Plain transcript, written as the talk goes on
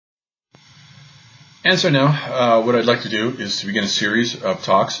And so now what I'd like to do is to begin a series of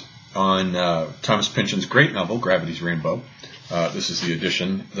talks on Thomas Pynchon's great novel, Gravity's Rainbow. This is the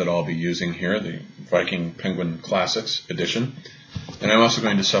edition that I'll be using here, the Viking Penguin Classics edition. And I'm also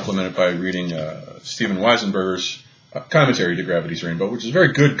going to supplement it by reading Stephen Weisenberger's commentary to Gravity's Rainbow, which is a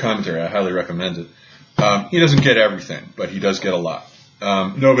very good commentary. I highly recommend it. He doesn't get everything, but he does get a lot.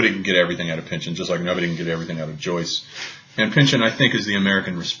 Nobody can get everything out of Pynchon, just like nobody can get everything out of Joyce. And Pynchon, I think, is the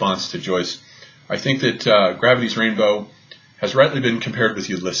American response to Joyce. I think that Gravity's Rainbow has rightly been compared with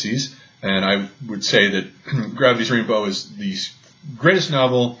Ulysses, and I would say that Gravity's Rainbow is the greatest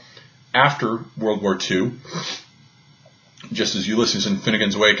novel after World War II, just as Ulysses and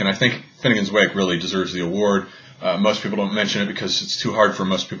Finnegan's Wake, and I think Finnegan's Wake really deserves the award. Most people don't mention it because it's too hard for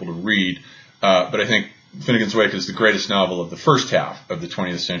most people to read, but I think Finnegan's Wake is the greatest novel of the first half of the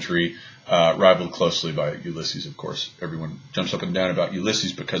 20th century, rivaled closely by Ulysses, of course. Everyone jumps up and down about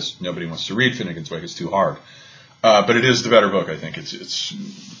Ulysses because nobody wants to read Finnegan's Wake. It's too hard. But it is the better book, I think. It's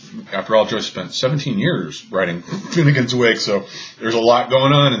after all, Joyce spent 17 years writing Finnegan's Wake, so there's a lot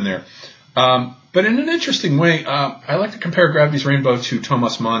going on in there. But in an interesting way, I like to compare Gravity's Rainbow to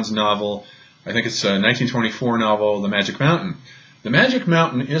Thomas Mann's novel. I think it's a 1924 novel, The Magic Mountain. The Magic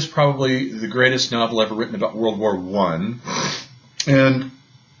Mountain is probably the greatest novel ever written about World War I. And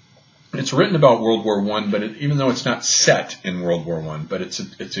it's written about World War I, but even though it's not set in World War I, but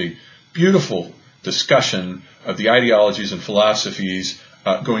it's a beautiful discussion of the ideologies and philosophies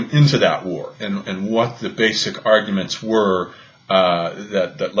going into that war and what the basic arguments were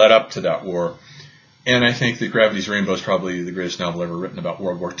that led up to that war. And I think that Gravity's Rainbow is probably the greatest novel ever written about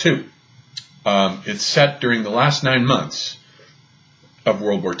World War II. It's set during the last 9 months of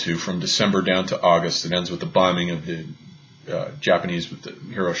World War II, from December down to August. It ends with the bombing of the Japanese with the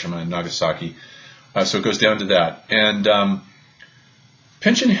Hiroshima and Nagasaki. So it goes down to that. And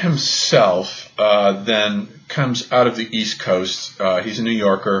Pynchon himself then comes out of the East Coast. He's a New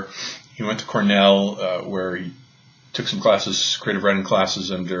Yorker. He went to Cornell, where he took some classes, creative writing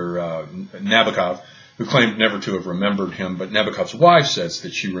classes under Nabokov, who claimed never to have remembered him. But Nabokov's wife says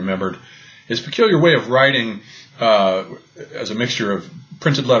that she remembered his peculiar way of writing as a mixture of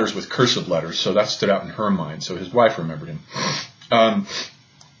printed letters with cursive letters. So that stood out in her mind. So his wife remembered him. And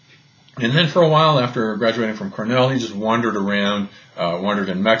then for a while, after graduating from Cornell, he just wandered around, wandered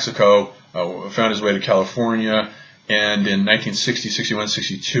in Mexico, found his way to California, and in 1960, 61,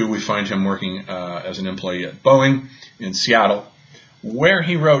 62, we find him working as an employee at Boeing in Seattle, where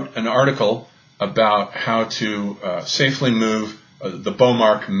he wrote an article about how to safely move the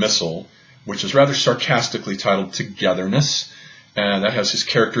Beaumark missile, which is rather sarcastically titled Togetherness. That has his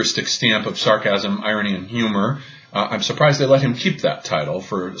characteristic stamp of sarcasm, irony, and humor. I'm surprised they let him keep that title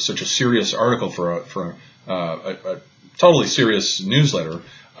for such a serious article for a totally serious newsletter.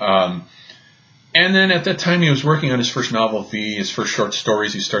 And then at that time, he was working on his first novel, V, his first short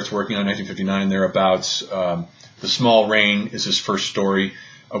stories. He starts working on 1959 thereabouts. The Small Rain is his first story,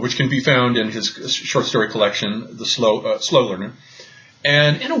 which can be found in his short story collection, The Slow Learner.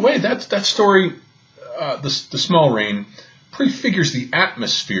 And in a way, that story, The Small Rain, prefigures the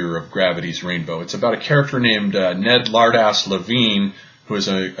atmosphere of Gravity's Rainbow. It's about a character named Ned Lardass Levine, who is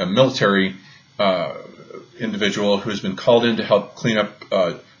a military individual who has been called in to help clean up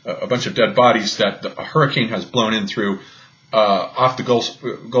a bunch of dead bodies that a hurricane has blown in through off the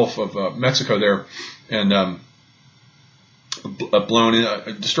Gulf of Mexico there, and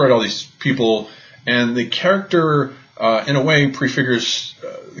destroyed all these people. And the character, in a way, prefigures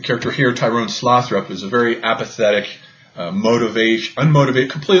the character here, Tyrone Slothrop, who's a very apathetic,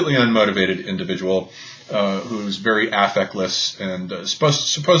 completely unmotivated individual who's very affectless and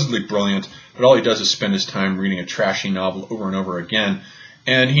supposedly brilliant, but all he does is spend his time reading a trashy novel over and over again,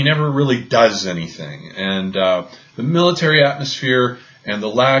 and he never really does anything. And the military atmosphere and the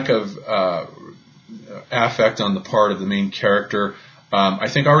lack of affect on the part of the main character, I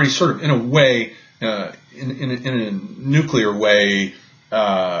think already sort of in a way, in a nuclear way,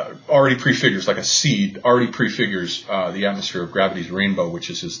 already prefigures, like a seed, already prefigures the atmosphere of Gravity's Rainbow, which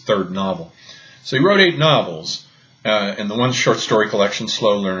is his third novel. So he wrote 8 novels, and the one short story collection,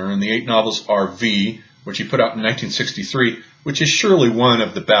 Slow Learner, and the 8 novels are V, which he put out in 1963, which is surely one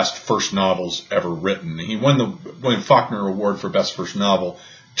of the best first novels ever written. He won the William Faulkner Award for Best First Novel,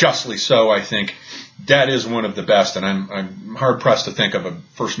 justly so, I think. That is one of the best, and I'm hard-pressed to think of a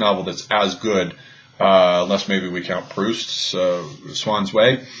first novel that's as good, unless maybe we count Proust's Swann's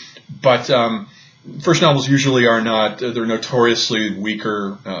Way. But first novels usually are not. They're notoriously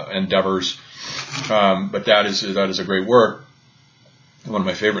weaker endeavors, but that is a great work. One of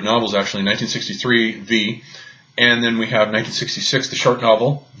my favorite novels, actually, 1963, V. And then we have 1966, the short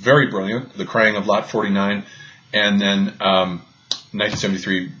novel, very brilliant, The Crying of Lot 49, and then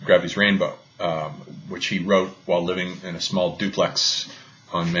 1973, Gravity's Rainbow, which he wrote while living in a small duplex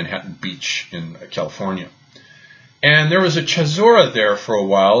on Manhattan Beach in California. And there was a caesura there for a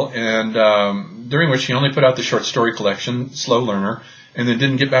while, and during which he only put out the short story collection, Slow Learner, and then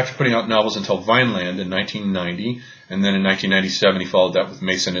didn't get back to putting out novels until Vineland in 1990. And then in 1997, he followed that with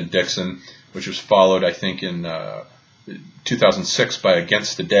Mason and Dixon, which was followed, I think, in 2006 by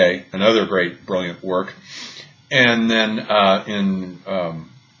Against the Day, another great, brilliant work. And then in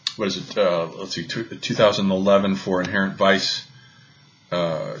 2011 for Inherent Vice,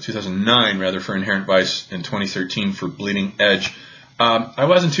 2009 rather for Inherent Vice, and 2013 for Bleeding Edge. I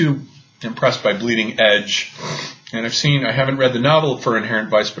wasn't too impressed by Bleeding Edge, and I haven't read the novel for Inherent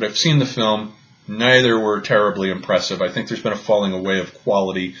Vice, but I've seen the film. Neither were terribly impressive. I think there's been a falling away of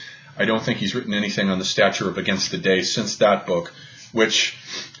quality. I don't think he's written anything on the stature of Against the Day since that book, which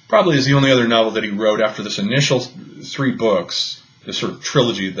probably is the only other novel that he wrote after this initial 3 books, this sort of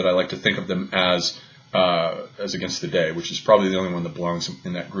trilogy that I like to think of them as Against the Day, which is probably the only one that belongs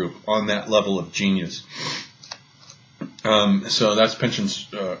in that group on that level of genius. So that's Pynchon's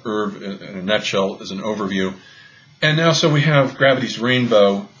oeuvre in a nutshell as an overview. And now so we have Gravity's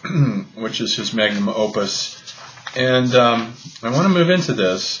Rainbow, which is his magnum opus. And I want to move into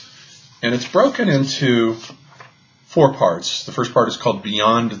this. And it's broken into 4 parts. The first part is called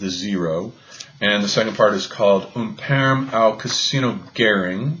Beyond the Zero. And the second part is called Un Perm au Casino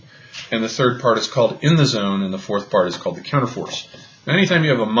Gering. And the third part is called In the Zone. And the fourth part is called The Counterforce. Now, anytime you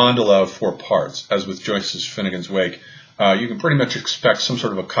have a mandala of 4 parts, as with Joyce's Finnegan's Wake, you can pretty much expect some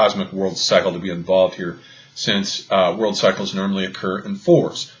sort of a cosmic world cycle to be involved here, since world cycles normally occur in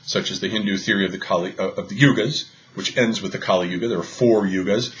 4s, such as the Hindu theory of the yugas, which ends with the Kali Yuga. There are 4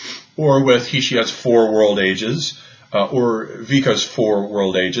 yugas, or with Hesiod's 4 world ages, or Vica's 4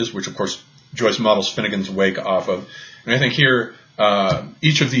 world ages, which of course Joyce models Finnegan's Wake off of. And I think here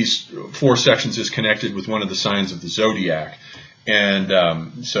each of these 4 sections is connected with one of the signs of the zodiac.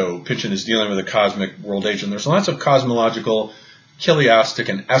 And so Pynchon is dealing with a cosmic world age, and there's lots of cosmological, chiliastic,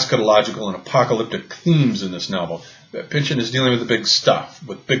 and eschatological and apocalyptic themes in this novel. Pynchon is dealing with the big stuff,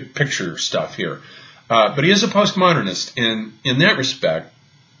 with big picture stuff here. But he is a postmodernist, and in that respect,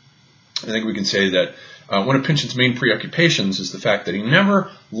 I think we can say that one of Pynchon's main preoccupations is the fact that he never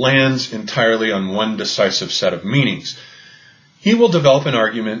lands entirely on one decisive set of meanings. He will develop an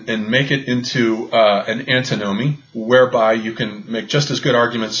argument and make it into an antinomy, whereby you can make just as good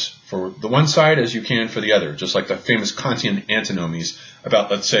arguments for the one side as you can for the other, just like the famous Kantian antinomies about,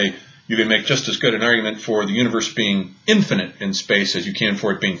 let's say, you can make just as good an argument for the universe being infinite in space as you can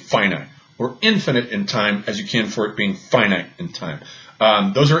for it being finite, or infinite in time as you can for it being finite in time.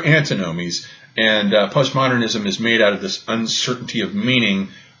 Those are antinomies, and postmodernism is made out of this uncertainty of meaning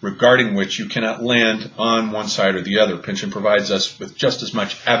regarding which you cannot land on one side or the other. Pynchon provides us with just as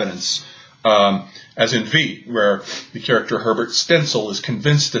much evidence as in V, where the character Herbert Stenzel is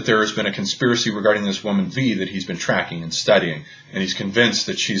convinced that there has been a conspiracy regarding this woman V that he's been tracking and studying, and he's convinced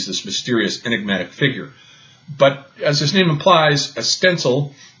that she's this mysterious, enigmatic figure. But as his name implies, a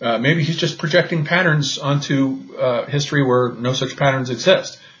Stenzel, maybe he's just projecting patterns onto history where no such patterns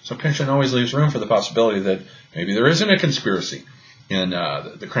exist. So Pynchon always leaves room for the possibility that maybe there isn't a conspiracy. In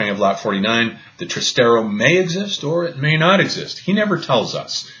The Crying of Lot 49, the Trastero may exist or it may not exist. He never tells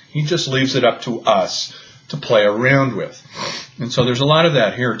us. He just leaves it up to us to play around with. And so there's a lot of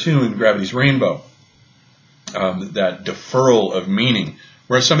that here, too, in Gravity's Rainbow, that deferral of meaning,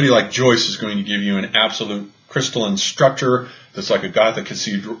 whereas somebody like Joyce is going to give you an absolute crystalline structure that's like a Gothic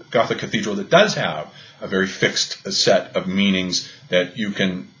cathedral that does have a very fixed set of meanings that you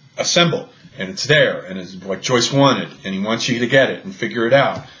can assemble. And it's there, and it's what Joyce wanted, and he wants you to get it and figure it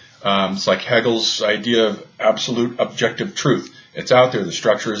out. It's like Hegel's idea of absolute objective truth. It's out there. The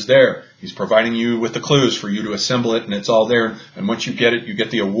structure is there. He's providing you with the clues for you to assemble it, and it's all there. And once you get it, you get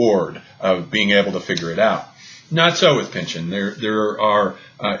the award of being able to figure it out. Not so with Pynchon.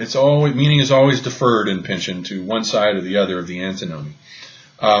 Meaning is always deferred in Pynchon to one side or the other of the antinomy.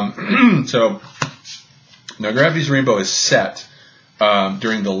 So now Gravity's Rainbow is set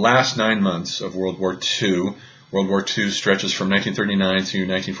during the last 9 months of World War II. World War II stretches from 1939 to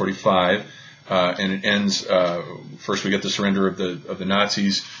 1945, and it ends. First, we get the surrender of the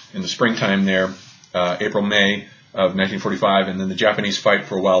Nazis in the springtime there, April, May of 1945, and then the Japanese fight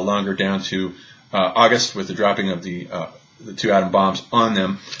for a while longer down to August with the dropping of the 2 atom bombs on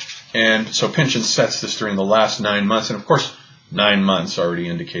them. And so Pynchon sets this during the last 9 months, and of course, 9 months already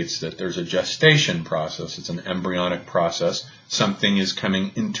indicates that there's a gestation process. It's an embryonic process. Something is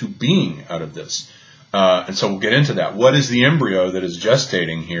coming into being out of this. And so we'll get into that. What is the embryo that is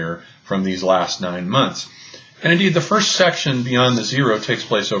gestating here from these last 9 months? And indeed, the first section, Beyond the Zero, takes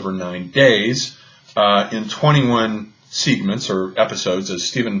place over 9 days in 21 segments or episodes, as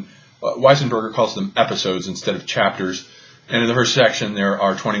Stephen Weisenberger calls them episodes instead of chapters. And in the first section, there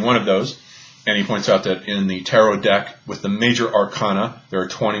are 21 of those. And he points out that in the tarot deck with the major arcana, there are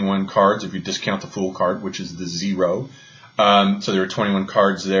 21 cards if you discount the Fool card, which is the 0. So there are 21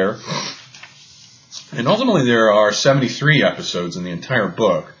 cards there. And ultimately, there are 73 episodes in the entire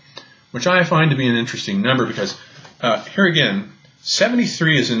book, which I find to be an interesting number because, here again,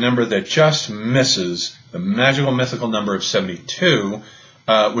 73 is a number that just misses the magical mythical number of 72,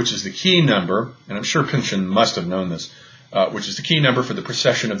 which is the key number, and I'm sure Pynchon must have known this, which is the key number for the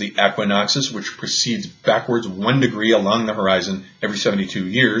precession of the equinoxes, which proceeds backwards 1 degree along the horizon every 72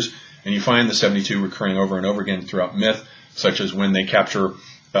 years. And you find the 72 recurring over and over again throughout myth, such as when they capture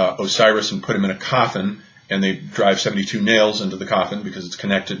Osiris and put him in a coffin, and they drive 72 nails into the coffin because it's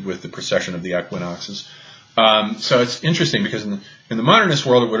connected with the precession of the equinoxes. So it's interesting because in the modernist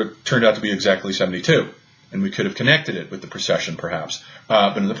world, it would have turned out to be exactly 72. And we could have connected it with the precession, perhaps.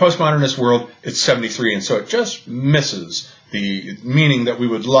 But in the postmodernist world, it's 73, and so it just misses the meaning that we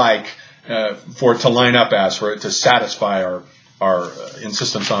would like for it to line up as, for it to satisfy our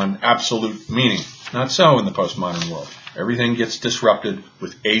insistence on absolute meaning. Not so in the postmodern world. Everything gets disrupted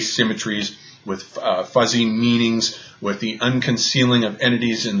with asymmetries, with fuzzy meanings, with the unconcealing of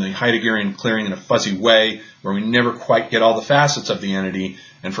entities in the Heideggerian clearing in a fuzzy way, where we never quite get all the facets of the entity.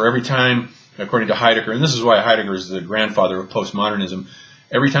 And for every time, according to Heidegger, and this is why Heidegger is the grandfather of postmodernism,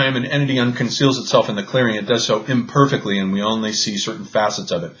 every time an entity unconceals itself in the clearing, it does so imperfectly, and we only see certain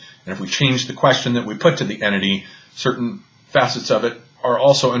facets of it. And if we change the question that we put to the entity, certain facets of it are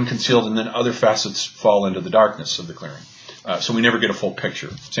also unconcealed, and then other facets fall into the darkness of the clearing. So we never get a full picture.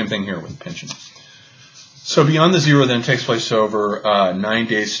 Same thing here with Pynchon. So Beyond the Zero then takes place over 9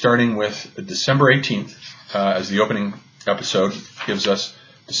 days, starting with December 18th, as the opening episode gives us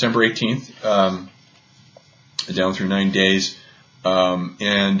December 18th, down through 9 days,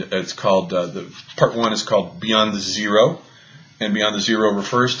 and it's called, the part 1 is called Beyond the Zero, and Beyond the Zero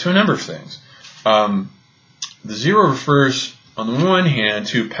refers to a number of things. The zero refers, on the one hand,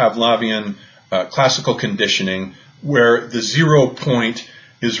 to Pavlovian classical conditioning, where the 0 point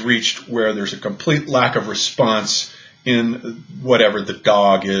is reached where there's a complete lack of response in whatever the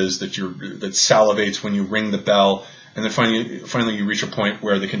dog is that salivates when you ring the bell. And then finally you reach a point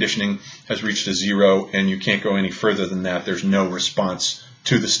where the conditioning has reached a 0 and you can't go any further than that. There's no response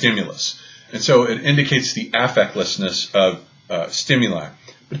to the stimulus. And so it indicates the affectlessness of stimuli.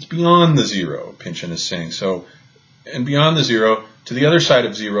 But it's beyond the 0, Pynchon is saying. So, and beyond the 0, to the other side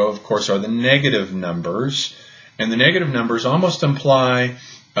of 0, of course, are the negative numbers. And the negative numbers almost imply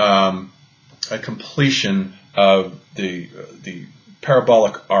a completion of the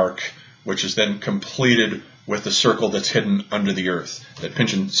parabolic arc, which is then completed with the circle that's hidden under the earth that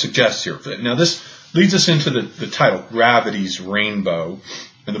Pynchon suggests here. Now this leads us into the title, Gravity's Rainbow.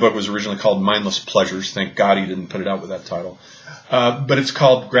 And the book was originally called Mindless Pleasures. Thank God he didn't put it out with that title. But it's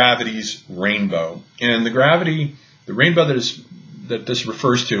called Gravity's Rainbow. And the rainbow that this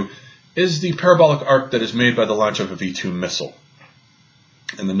refers to is the parabolic arc that is made by the launch of a V-2 missile.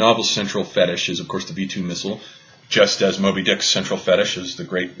 And the novel's central fetish is, of course, the V-2 missile, just as Moby Dick's central fetish is the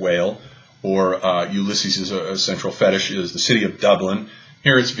great whale, or Ulysses' central fetish is the city of Dublin.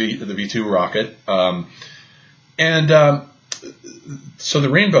 Here it's the V-2 rocket. So the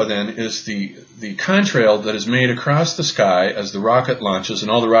rainbow then is the contrail that is made across the sky as the rocket launches,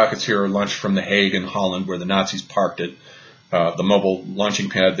 and all the rockets here are launched from The Hague in Holland, where the Nazis parked it, the mobile launching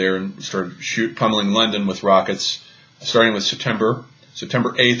pad there, and started pummeling London with rockets, starting with September.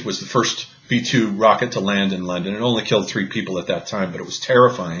 September 8th was the first V-2 rocket to land in London. It only killed 3 people at that time, but it was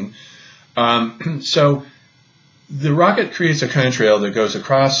terrifying. So the rocket creates a contrail that goes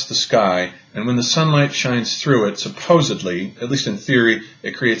across the sky, and when the sunlight shines through it, supposedly, at least in theory,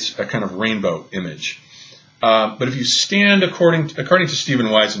 it creates a kind of rainbow image. But if you stand, according to Stephen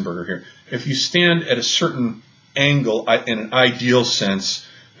Weisenberger here, if you stand at a certain angle in an ideal sense,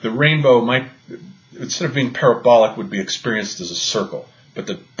 the rainbow might, instead of being parabolic, would be experienced as a circle. But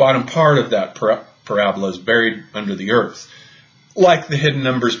the bottom part of that parabola is buried under the earth, like the hidden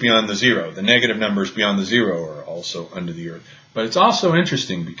numbers beyond the 0. The negative numbers beyond the 0 are also under the earth. But it's also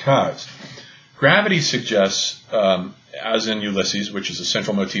interesting because gravity suggests, as in Ulysses, which is a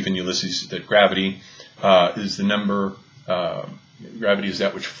central motif in Ulysses, that gravity is the number, gravity is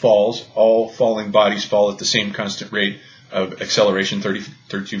that which falls. All falling bodies fall at the same constant rate of acceleration,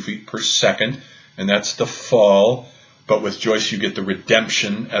 32 feet per second, and that's the fall. But with Joyce, you get the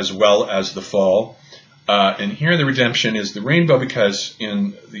redemption as well as the fall. And here the redemption is the rainbow because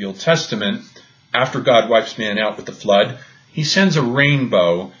in the Old Testament, after God wipes man out with the flood, he sends a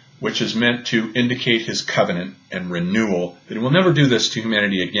rainbow which is meant to indicate his covenant and renewal, that he will never do this to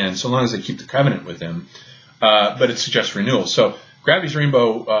humanity again so long as they keep the covenant with him. But it suggests renewal. So gravity's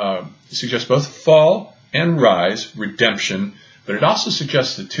rainbow suggests both fall and rise, redemption, but it also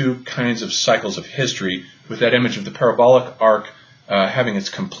suggests the two kinds of cycles of history, with that image of the parabolic arc having its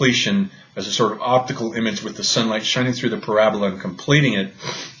completion as a sort of optical image with the sunlight shining through the parabola and completing it.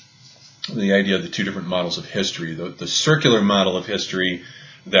 The idea of the two different models of history, the circular model of history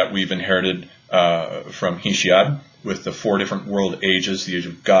that we've inherited from Hesiod, with the four different world ages: the age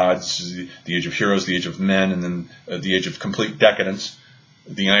of gods, the age of heroes, the age of men, and then the age of complete decadence,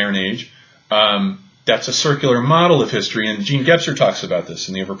 the Iron Age. That's a circular model of history, and Gene Gebser talks about this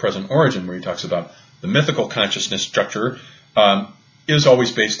in The Ever-Present Origin, where he talks about the mythical consciousness structure is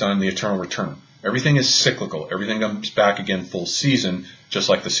always based on the eternal return. Everything is cyclical. Everything comes back again full season, just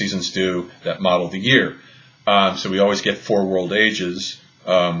like the seasons do that model the year. So we always get four world ages,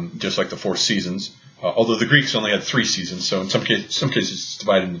 just like the four seasons. Although the Greeks only had 3 seasons, so in some cases it's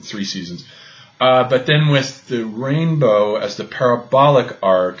divided into 3 seasons. But then with the rainbow as the parabolic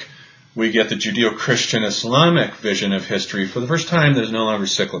arc, we get the Judeo-Christian Islamic vision of history for the first time that is no longer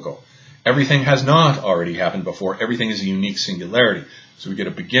cyclical. Everything has not already happened before. Everything is a unique singularity. So we get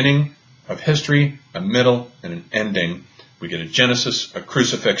a beginning of history, a middle, and an ending. We get a Genesis, a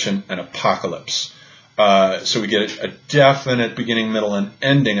crucifixion, an apocalypse. So we get a definite beginning, middle, and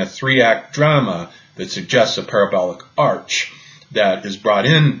ending, a 3-act drama that suggests a parabolic arch that is brought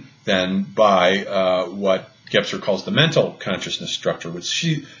in then by what Gebser calls the mental consciousness structure, which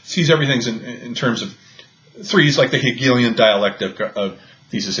she sees everything in terms of threes, like the Hegelian dialectic of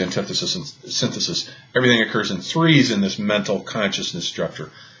thesis, antithesis, and synthesis. Everything occurs in threes in this mental consciousness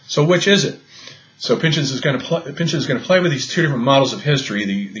structure. So which is it? So Pynchon is going to play with these two different models of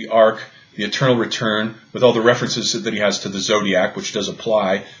history, the arc, the eternal return, with all the references that he has to the zodiac, which does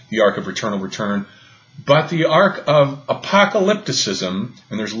apply, the arc of eternal return, but the arc of apocalypticism,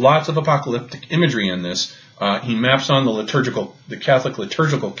 and there's lots of apocalyptic imagery in this. He maps on the Catholic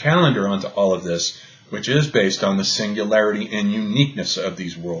liturgical calendar onto all of this, which is based on the singularity and uniqueness of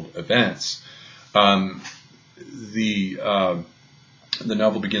these world events. The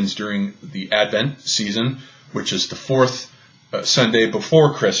novel begins during the Advent season, which is the 4th Sunday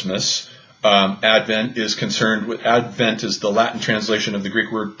before Christmas. Advent is the Latin translation of the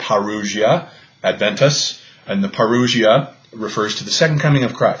Greek word parousia, Adventus, and the parousia refers to the second coming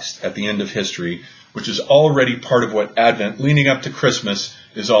of Christ at the end of history, which is already part of what Advent, leading up to Christmas,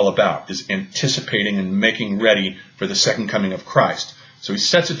 is all about, is anticipating and making ready for the second coming of Christ. So he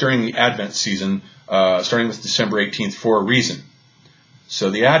sets it during the Advent season, starting with December 18th, for a reason. So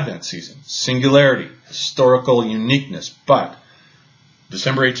the Advent season, singularity, historical uniqueness, but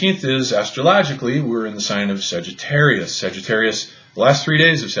December 18th is, astrologically, we're in the sign of Sagittarius. Sagittarius, the last 3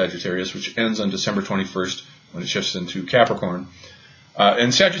 days of Sagittarius, which ends on December 21st when it shifts into Capricorn.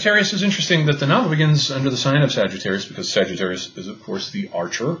 And Sagittarius is interesting that the novel begins under the sign of Sagittarius because Sagittarius is, of course, the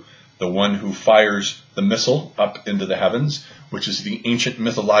archer, the one who fires the missile up into the heavens, which is the ancient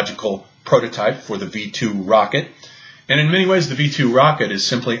mythological prototype for the V-2 rocket. And in many ways, the V-2 rocket is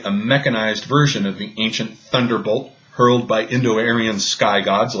simply a mechanized version of the ancient thunderbolt hurled by Indo-Aryan sky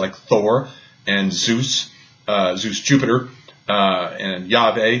gods like Thor and Zeus, Jupiter, and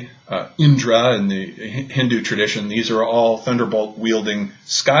Yahweh, Indra in the Hindu tradition. These are all thunderbolt-wielding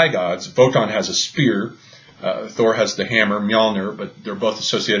sky gods. Wotan has a spear. Thor has the hammer, Mjolnir, but they're both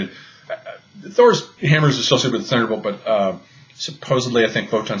associated. Thor's hammer is associated with the thunderbolt, but supposedly I think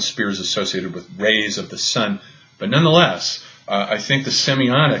Wotan's spear is associated with rays of the sun. But nonetheless, I think the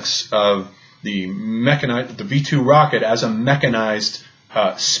semiotics of the V-2 rocket as a mechanized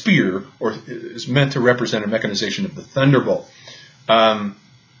spear is meant to represent a mechanization of the thunderbolt. And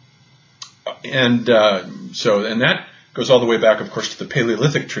that goes all the way back, of course, to the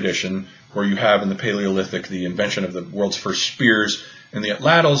Paleolithic tradition, where you have in the Paleolithic the invention of the world's first spears and the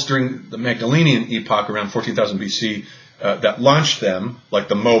atlatls during the Magdalenian epoch around 14,000 BC that launched them, like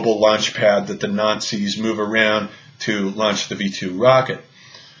the mobile launch pad that the Nazis move around to launch the V-2 rocket.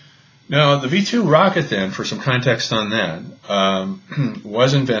 Now, the V-2 rocket, then, for some context on that,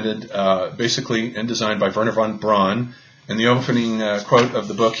 was invented basically and designed by Wernher von Braun. And the opening quote of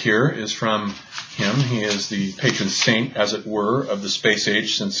the book here is from him. He is the patron saint, as it were, of the space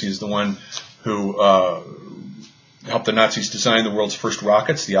age, since he's the one who helped the Nazis design the world's first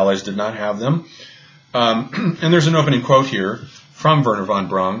rockets. The Allies did not have them. And there's an opening quote here from Wernher von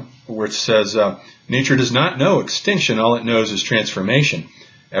Braun, where it says, "Nature does not know extinction. All it knows is transformation.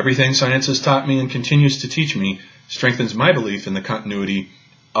 Everything science has taught me and continues to teach me strengthens my belief in the continuity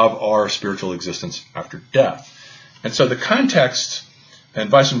of our spiritual existence after death. And so the context, and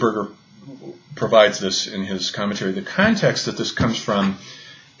Weissenberger provides this in his commentary, the context that this comes from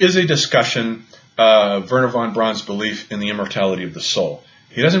is a discussion of Wernher von Braun's belief in the immortality of the soul.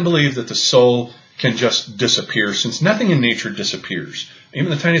 He doesn't believe that the soul can just disappear, since nothing in nature disappears. Even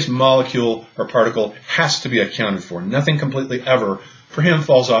the tiniest molecule or particle has to be accounted for. Nothing completely ever, for him,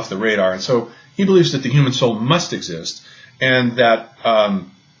 falls off the radar. And so he believes that the human soul must exist, and that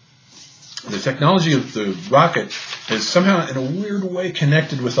the technology of the rocket is somehow in a weird way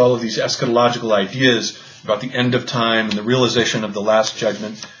connected with all of these eschatological ideas about the end of time and the realization of the last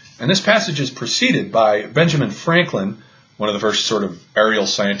judgment. And this passage is preceded by Benjamin Franklin, one of the first sort of aerial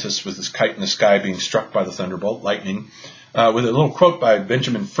scientists with his kite in the sky being struck by the thunderbolt, lightning, with a little quote by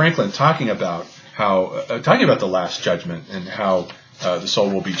Benjamin Franklin talking about the last judgment and how the soul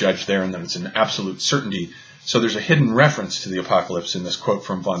will be judged there, and that it's an absolute certainty. So there's a hidden reference to the apocalypse in this quote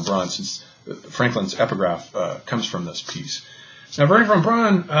from von Braun, since Franklin's epigraph comes from this piece. Now, Wernher von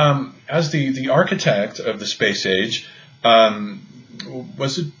Braun, as the architect of the space age,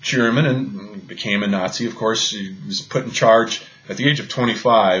 was a German and became a Nazi. Of course, he was put in charge at the age of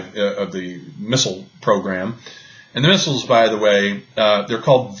 25 of the missile program. And the missiles, by the way, they're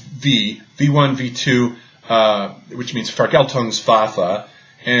called V1, V2, which means Vergeltungswaffe,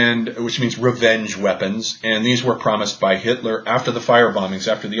 and which means revenge weapons. And these were promised by Hitler after the firebombings.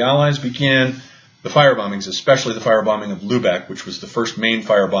 After the Allies began the firebombings, especially the firebombing of Lubeck, which was the first main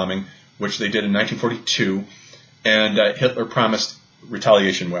firebombing, which they did in 1942. And Hitler promised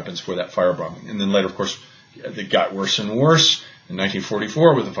retaliation weapons for that firebombing. And then later, of course, they got worse and worse. In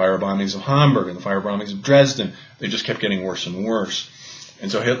 1944, with the firebombings of Hamburg and the firebombings of Dresden, they just kept getting worse and worse.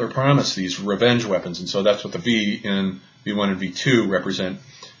 And so Hitler promised these revenge weapons, and so that's what the V in V1 and V2 represent.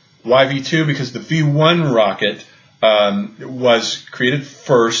 Why V2? Because the V1 rocket was created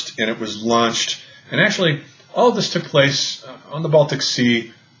first, and it was launched. And actually, all of this took place on the Baltic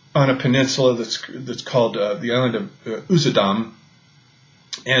Sea, on a peninsula that's called the island of Usedom.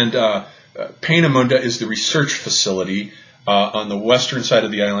 And Peenemünde is the research facility on the western side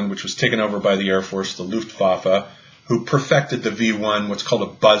of the island, which was taken over by the Air Force, the Luftwaffe, who perfected the V1, what's called a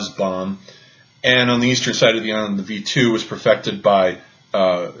buzz bomb. And on the eastern side of the island, the V2 was perfected by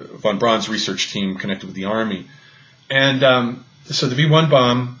von Braun's research team connected with the Army. And so the V1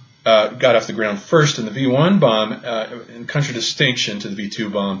 bomb got off the ground first, and the V1 bomb, in contradistinction to the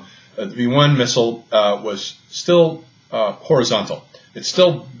V2 bomb, the V1 missile was still horizontal. It's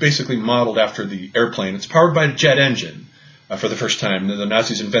still basically modeled after the airplane. It's powered by a jet engine for the first time. The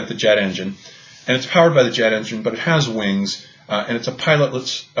Nazis invent the jet engine, and it's powered by the jet engine, but it has wings, and it's a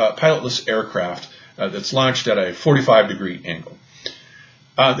pilotless aircraft that's launched at a 45-degree angle.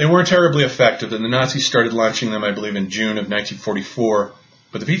 They weren't terribly effective, and the Nazis started launching them, I believe, in June of 1944.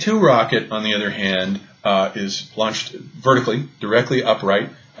 But the V2 rocket, on the other hand, is launched vertically, directly upright.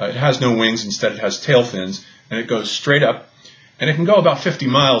 It has no wings. Instead, it has tail fins, and it goes straight up. And it can go about 50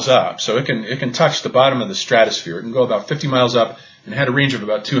 miles up, so it can touch the bottom of the stratosphere. It can go about 50 miles up and had a range of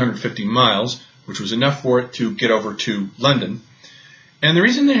about 250 miles, which was enough for it to get over to London. And the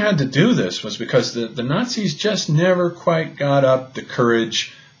reason they had to do this was because the Nazis just never quite got up the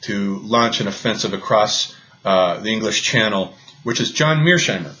courage to launch an offensive across the English Channel, which, as John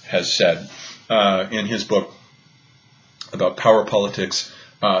Mearsheimer has said in his book about power politics,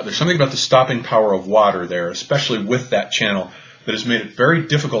 there's something about the stopping power of water there, especially with that channel, that has made it very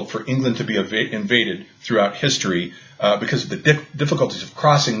difficult for England to be invaded throughout history because of the difficulties of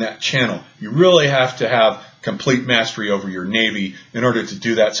crossing that channel. You really have to have complete mastery over your navy in order to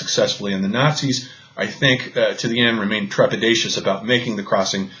do that successfully. And the Nazis, I think, to the end, remained trepidatious about making the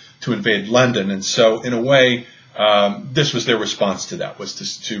crossing to invade London. And so, in a way, this was their response to that,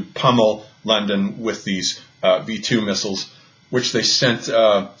 was to pummel London with these V2 missiles, which they sent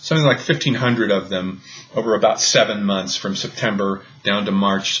something like 1,500 of them over about 7 months, from September down to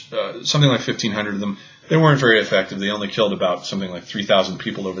March, something like 1,500 of them. They weren't very effective. They only killed about something like 3,000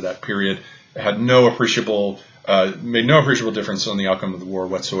 people over that period. It had made no appreciable difference on the outcome of the war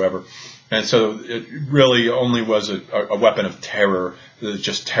whatsoever. And so it really only was a weapon of terror that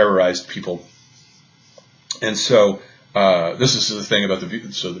just terrorized people. And so this is the thing about the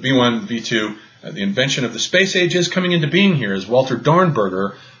V1, V2, the invention of the space age is coming into being here, as Walter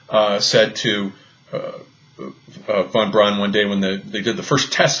Dornberger said to von Braun one day when they did the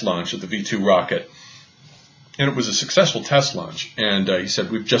first test launch of the V2 rocket. And it was a successful test launch. And he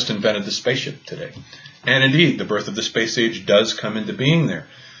said, "We've just invented the spaceship today." And indeed, the birth of the space age does come into being there.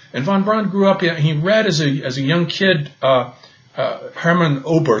 And von Braun grew up, he read as a young kid Hermann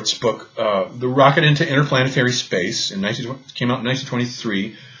Obert's book, The Rocket into Interplanetary Space, came out in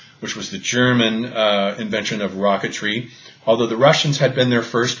 1923, which was the German invention of rocketry. Although the Russians had been there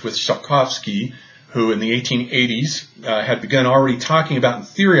first with Tsiolkovsky, who in the 1880s had begun already talking about and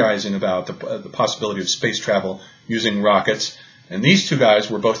theorizing about the possibility of space travel using rockets. And these two guys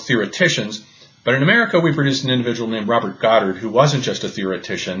were both theoreticians. But in America, we produced an individual named Robert Goddard, who wasn't just a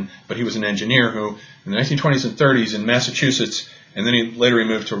theoretician, but he was an engineer who, in the 1920s and 30s in Massachusetts, and then later he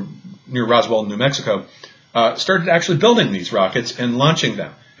moved to near Roswell, New Mexico, started actually building these rockets and launching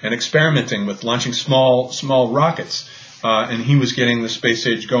them and experimenting with launching small rockets. And he was getting the space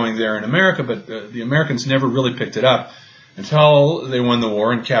age going there in America, but the Americans never really picked it up until they won the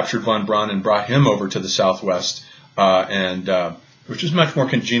war and captured von Braun and brought him over to the Southwest, which is much more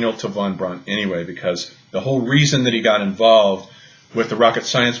congenial to von Braun anyway, because the whole reason that he got involved with the rocket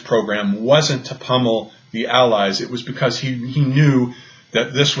science program wasn't to pummel the Allies. It was because he knew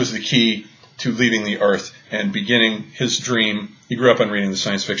that this was the key to leaving the Earth and beginning his dream. He grew up on reading the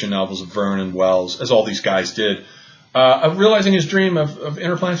science fiction novels of Verne and Wells, as all these guys did, of realizing his dream of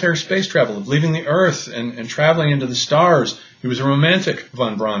interplanetary space travel, of leaving the Earth and traveling into the stars. He was a romantic,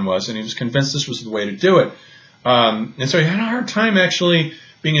 von Braun was, and he was convinced this was the way to do it. And so he had a hard time actually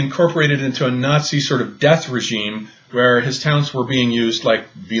being incorporated into a Nazi sort of death regime where his talents were being used like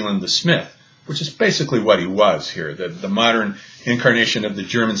Wieland the Smith, which is basically what he was here, the modern incarnation of the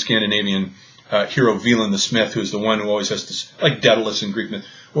German Scandinavian hero Wieland the Smith, who's the one who always has to, like Daedalus in Greek myth,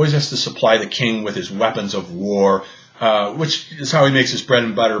 always has to supply the king with his weapons of war, which is how he makes his bread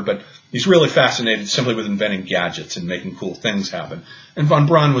and butter, but he's really fascinated simply with inventing gadgets and making cool things happen. And von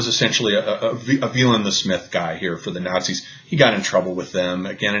Braun was essentially a Wieland the Smith guy here for the Nazis. He got in trouble with them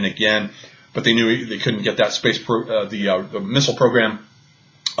again and again, but they knew they couldn't get that the missile program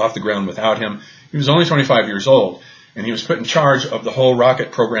off the ground without him. He was only 25 years old, and he was put in charge of the whole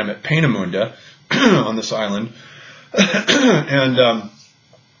rocket program at Peenemünde on this island. And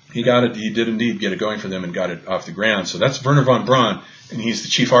he did indeed get it going for them and got it off the ground. So that's Wernher von Braun, and he's the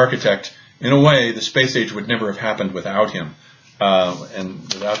chief architect. In a way, the space age would never have happened without him, and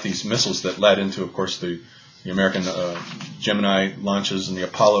without these missiles that led into, of course, the American Gemini launches and the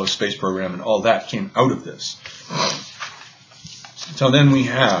Apollo space program, and all that came out of this. So then we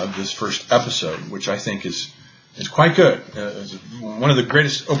have this first episode, which I think is quite good. It's one of the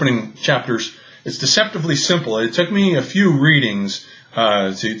greatest opening chapters. It's deceptively simple. It took me a few readings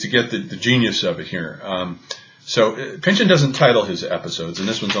to get the genius of it here. So Pynchon doesn't title his episodes, and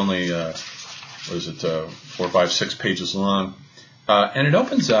this one's only 4, 5, 6 pages long. And it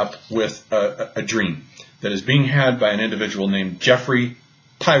opens up with a dream that is being had by an individual named Geoffrey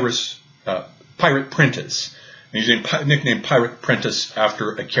Pirate Prentice. And he's nicknamed Pirate Prentice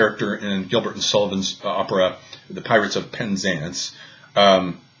after a character in Gilbert and Sullivan's opera, The Pirates of Penzance.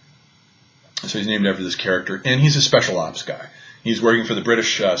 So he's named after this character, and he's a special ops guy. He's working for the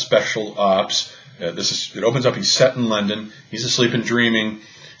British special ops. It opens up, he's set in London. He's asleep and dreaming.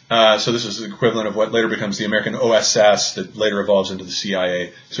 So this is the equivalent of what later becomes the American OSS that later evolves into the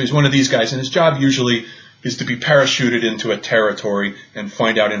CIA. So he's one of these guys, and his job usually is to be parachuted into a territory and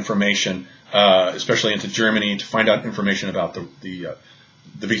find out information, especially into Germany, to find out information about the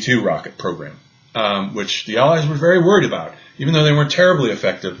V2 rocket program, which the Allies were very worried about. Even though they weren't terribly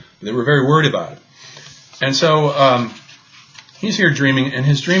effective, they were very worried about it. And so he's here dreaming, and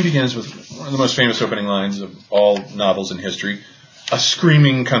his dream begins with one of the most famous opening lines of all novels in history. A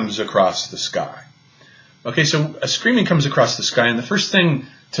screaming comes across the sky. Okay, so a screaming comes across the sky, and the first thing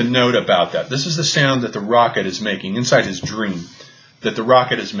to note about that, this is the sound that the rocket is making inside his dream, that the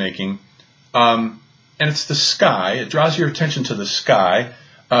rocket is making, and it's the sky. It draws your attention to the sky,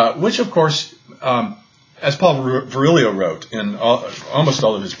 which, of course, as Paul Virilio wrote in almost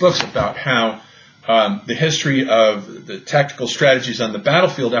all of his books about how the history of the tactical strategies on the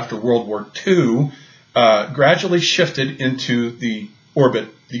battlefield after World War II gradually shifted into the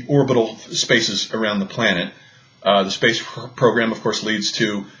orbital spaces around the planet. The space program, of course, leads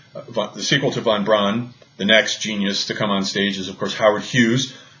to the sequel to von Braun. The next genius to come on stage is, of course, Howard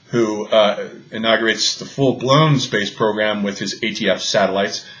Hughes, who inaugurates the full-blown space program with his ATF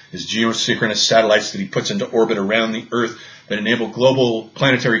satellites, his geosynchronous satellites that he puts into orbit around the Earth that enable global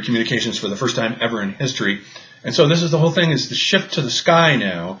planetary communications for the first time ever in history. And so this is the whole thing, is the shift to the sky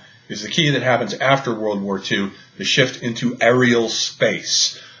now is the key that happens after World War II, the shift into aerial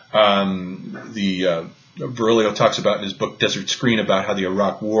space. Virilio talks about in his book Desert Screen about how the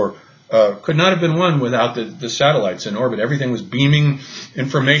Iraq War could not have been won without the satellites in orbit. Everything was beaming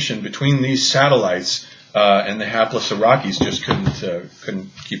information between these satellites, and the hapless Iraqis just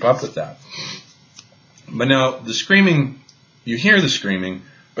couldn't keep up with that. But now the screaming You hear the screaming,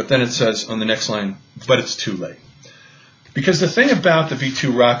 but then it says on the next line, but it's too late. Because the thing about the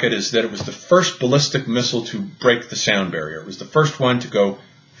V-2 rocket is that it was the first ballistic missile to break the sound barrier. It was the first one to go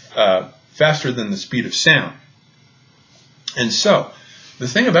faster than the speed of sound. And so, the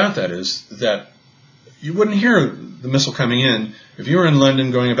thing about that is that you wouldn't hear the missile coming in. If you were in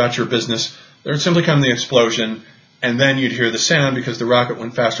London going about your business, there would simply come the explosion, and then you'd hear the sound because the rocket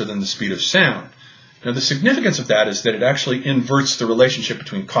went faster than the speed of sound. Now, the significance of that is that it actually inverts the relationship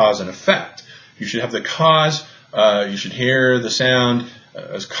between cause and effect. You should have the cause, you should hear the sound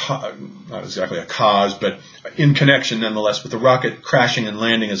as not exactly a cause, but in connection nonetheless with the rocket crashing and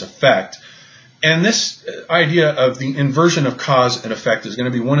landing as effect. And this idea of the inversion of cause and effect is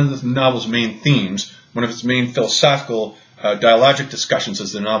going to be one of the novel's main themes, one of its main philosophical dialogic discussions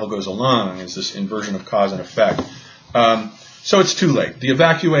as the novel goes along, is this inversion of cause and effect. So it's too late. The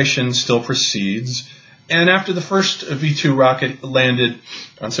evacuation still proceeds, and after the first V-2 rocket landed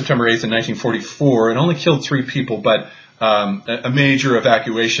on September 8th in 1944, it only killed 3 people, but a major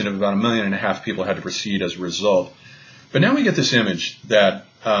evacuation of about 1.5 million people had to proceed as a result. But now we get this image that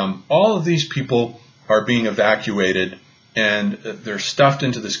all of these people are being evacuated, and they're stuffed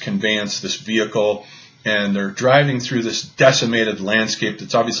into this conveyance, this vehicle, and they're driving through this decimated landscape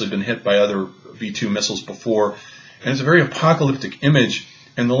that's obviously been hit by other V-2 missiles before. And it's a very apocalyptic image,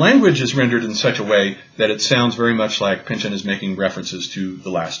 and the language is rendered in such a way that it sounds very much like Pynchon is making references to the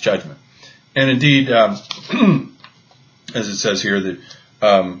Last Judgment. And indeed, as it says here, the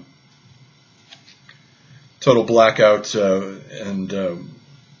total blackout, and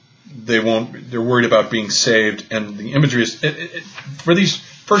they're worried about being saved, and the imagery is, for these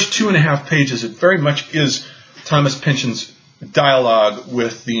first 2.5 pages, it very much is Thomas Pynchon's dialogue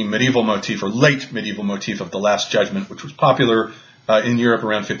with the medieval motif, or late medieval motif, of the Last Judgment, which was popular in Europe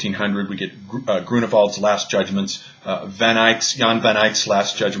around 1500. We get Grunewald's Last Judgments, Jan van Eyck's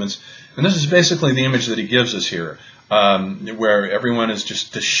Last Judgments, and this is basically the image that he gives us here, where everyone is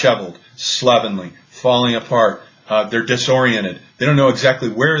just disheveled, slovenly, falling apart. They're disoriented. They don't know exactly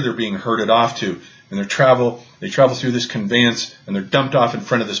where they're being herded off to, and they travel through this conveyance, and they're dumped off in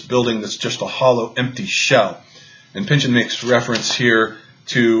front of this building that's just a hollow, empty shell. And Pynchon makes reference here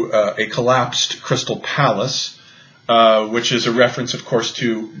to a collapsed Crystal Palace, which is a reference, of course,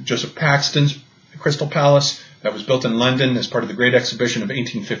 to Joseph Paxton's Crystal Palace that was built in London as part of the Great Exhibition of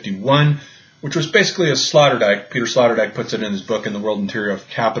 1851, which was basically a Sloterdijk. Peter Sloterdijk puts it in his book, In the World Interior of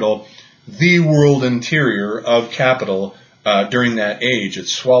Capital, the world interior of capital during that age. It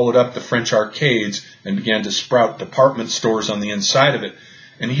swallowed up the French arcades and began to sprout department stores on the inside of it.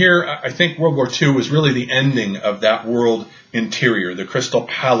 And here, I think World War II was really the ending of that world interior, the Crystal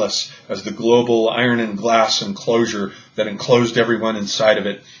Palace as the global iron and glass enclosure that enclosed everyone inside of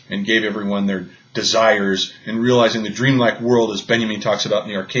it and gave everyone their desires, and realizing the dreamlike world, as Benjamin talks about in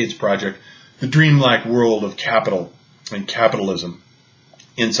the Arcades Project, the dreamlike world of capital and capitalism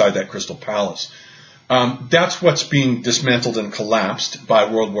inside that Crystal Palace. That's what's being dismantled and collapsed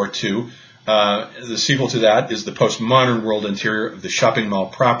by World War II. The sequel to that is the postmodern world interior of the shopping mall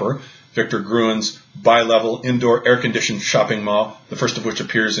proper, Victor Gruen's bi-level indoor air-conditioned shopping mall, the first of which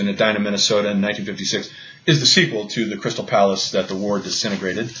appears in Edina, Minnesota in 1956, is the sequel to the Crystal Palace that the war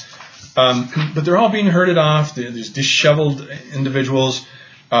disintegrated. But they're all being herded off, these disheveled individuals,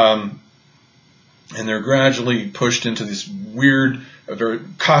 and they're gradually pushed into this weird, very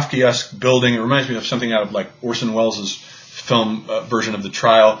Kafkaesque building. It reminds me of something out of like Orson Welles' film version of The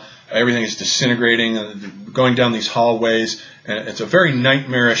Trial. Everything is disintegrating, going down these hallways, and it's a very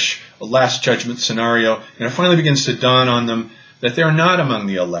nightmarish Last Judgment scenario. And it finally begins to dawn on them that they're not among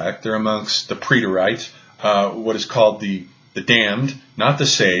the elect; they're amongst the preterite, what is called the damned, not the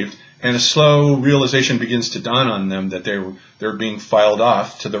saved. And a slow realization begins to dawn on them that they're being filed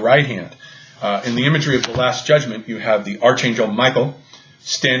off to the right hand. In the imagery of the Last Judgment, you have the Archangel Michael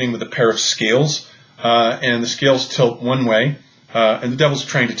standing with a pair of scales, and the scales tilt one way. And the devil's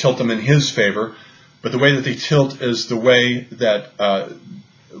trying to tilt them in his favor, but the way that they tilt is the way that,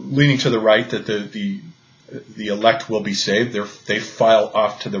 leaning to the right, that the elect will be saved. They file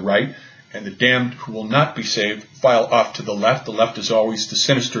off to the right, and the damned who will not be saved file off to the left. The left is always the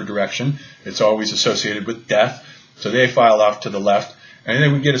sinister direction. It's always associated with death, so they file off to the left. And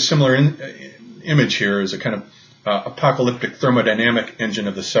then we get a similar image here as a kind of apocalyptic thermodynamic engine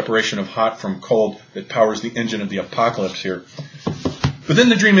of the separation of hot from cold that powers the engine of the apocalypse here. But then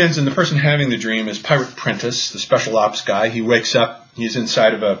the dream ends, and the person having the dream is Pirate Prentice, the special ops guy. He wakes up. He's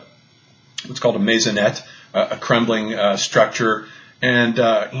inside of what's called a maisonette, a crumbling structure, and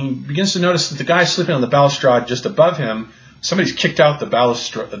he begins to notice that the guy sleeping on the balustrade just above him, somebody's kicked out the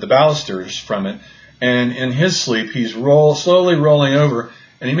balusters from it, and in his sleep, he's slowly rolling over,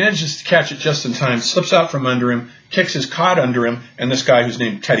 and he manages to catch it just in time, slips out from under him, kicks his cot under him, and this guy who's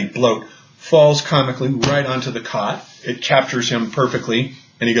named Teddy Bloat falls comically right onto the cot. It captures him perfectly,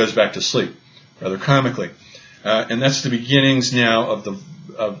 and he goes back to sleep, rather comically. And that's the beginnings now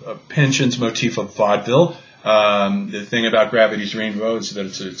of Pynchon's motif of vaudeville. The thing about Gravity's Rainbow is that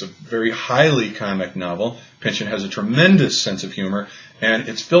it's a very highly comic novel. Pynchon has a tremendous sense of humor, and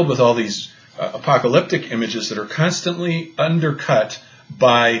it's filled with all these apocalyptic images that are constantly undercut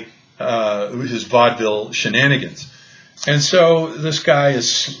by his vaudeville shenanigans. And so this guy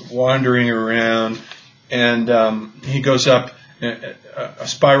is wandering around, and he goes up a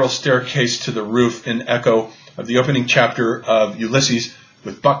spiral staircase to the roof in echo of the opening chapter of Ulysses,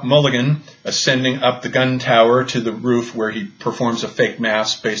 with Buck Mulligan ascending up the gun tower to the roof where he performs a fake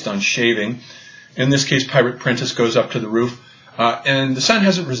mass based on shaving. In this case, Pirate Prentice goes up to the roof, and the sun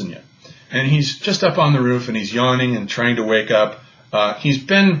hasn't risen yet. And he's just up on the roof, and he's yawning and trying to wake up. He's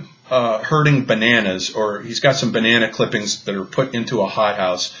been herding bananas, or he's got some banana clippings that are put into a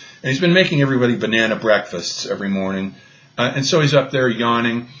hothouse, and he's been making everybody banana breakfasts every morning. And so he's up there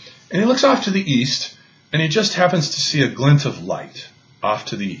yawning, and he looks off to the east, and he just happens to see a glint of light off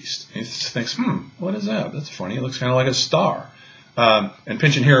to the east. And he thinks, what is that? That's funny. It looks kind of like a star. And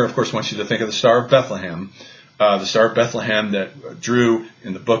Pynchon here, of course, wants you to think of the Star of Bethlehem. The Star of Bethlehem that drew,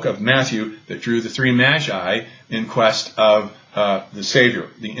 in the book of Matthew, that drew the three magi in quest of the Savior,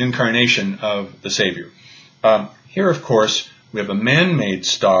 the incarnation of the Savior. Here, of course, we have a man-made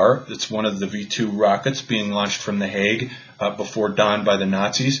star. It's one of the V-2 rockets being launched from The Hague before dawn by the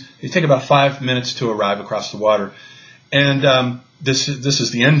Nazis. They take about 5 minutes to arrive across the water. And this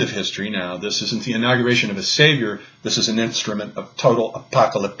is the end of history now. This isn't the inauguration of a savior. This is an instrument of total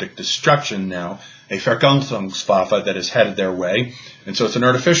apocalyptic destruction now, a Vergeltungswaffe that is headed their way. And so it's an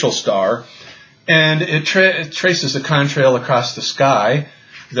artificial star. And it traces a contrail across the sky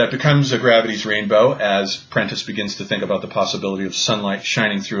that becomes a Gravity's Rainbow as Prentice begins to think about the possibility of sunlight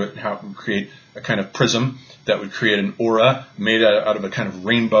shining through it and how it would create a kind of prism that would create an aura made out of a kind of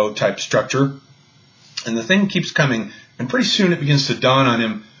rainbow-type structure. And the thing keeps coming, and pretty soon it begins to dawn on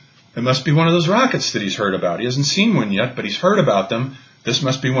him, it must be one of those rockets that he's heard about. He hasn't seen one yet, but he's heard about them. This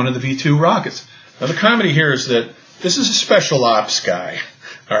must be one of the V-2 rockets. Now, the comedy here is that this is a special ops guy,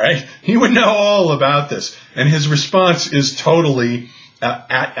 all right? He would know all about this, and his response is totally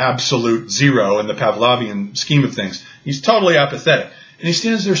at absolute zero in the Pavlovian scheme of things. He's totally apathetic. And he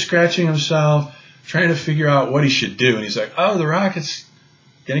stands there scratching himself, trying to figure out what he should do. And he's like, oh, the rocket's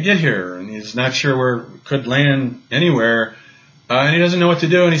going to get here. And he's not sure where it could land anywhere. And he doesn't know what to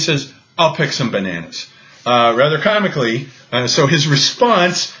do. And he says, I'll pick some bananas. Rather comically. So his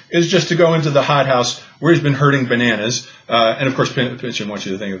response is just to go into the hothouse where he's been herding bananas. And of course, Pynchon wants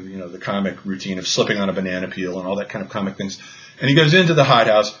you to think of, the comic routine of slipping on a banana peel and all that kind of comic things. And he goes into the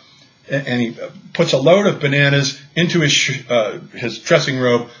hothouse and he puts a load of bananas into his dressing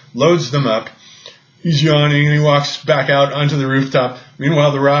robe, loads them up. He's yawning and he walks back out onto the rooftop.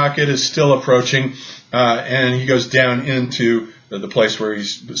 Meanwhile, the rocket is still approaching, and he goes down into the place where he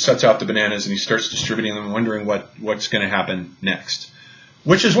sets out the bananas and he starts distributing them, wondering what's going to happen next.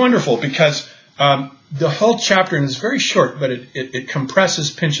 Which is wonderful because the whole chapter, and it's very short, but it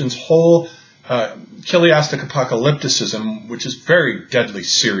compresses Pynchon's whole chiliastic apocalypticism, which is very deadly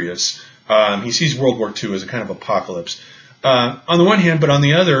serious. He sees World War II as a kind of apocalypse. On the one hand, but on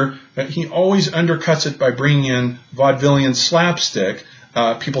the other, he always undercuts it by bringing in vaudevillian slapstick,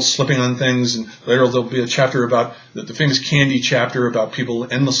 people slipping on things, and later there'll be a chapter about the famous candy chapter about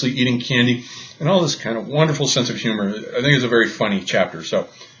people endlessly eating candy, and all this kind of wonderful sense of humor. I think it's a very funny chapter. So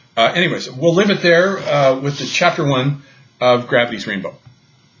anyways, we'll leave it there with the chapter 1 of Gravity's Rainbow.